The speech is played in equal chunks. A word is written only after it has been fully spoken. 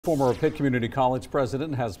Former Pitt Community College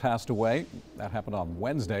president has passed away. That happened on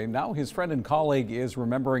Wednesday. Now his friend and colleague is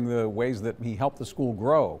remembering the ways that he helped the school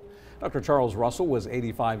grow. Dr. Charles Russell was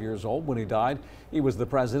 85 years old when he died. He was the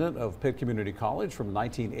president of Pitt Community College from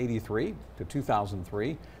 1983 to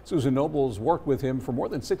 2003. Susan Nobles worked with him for more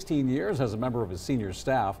than 16 years as a member of his senior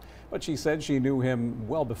staff, but she said she knew him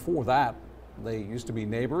well before that. They used to be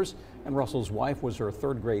neighbors, and Russell's wife was her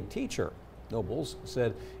third-grade teacher. Nobles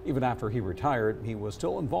said even after he retired, he was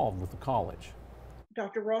still involved with the college.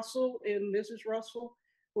 Dr. Russell and Mrs. Russell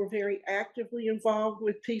were very actively involved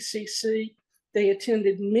with PCC. They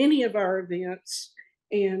attended many of our events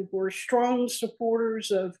and were strong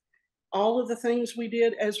supporters of all of the things we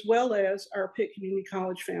did, as well as our Pitt Community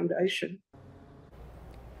College Foundation.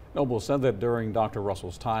 Nobles said that during Dr.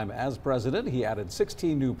 Russell's time as president, he added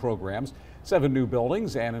 16 new programs, 7 new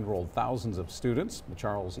buildings, and enrolled thousands of students. The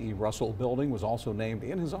Charles E. Russell Building was also named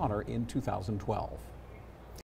in his honor in 2012.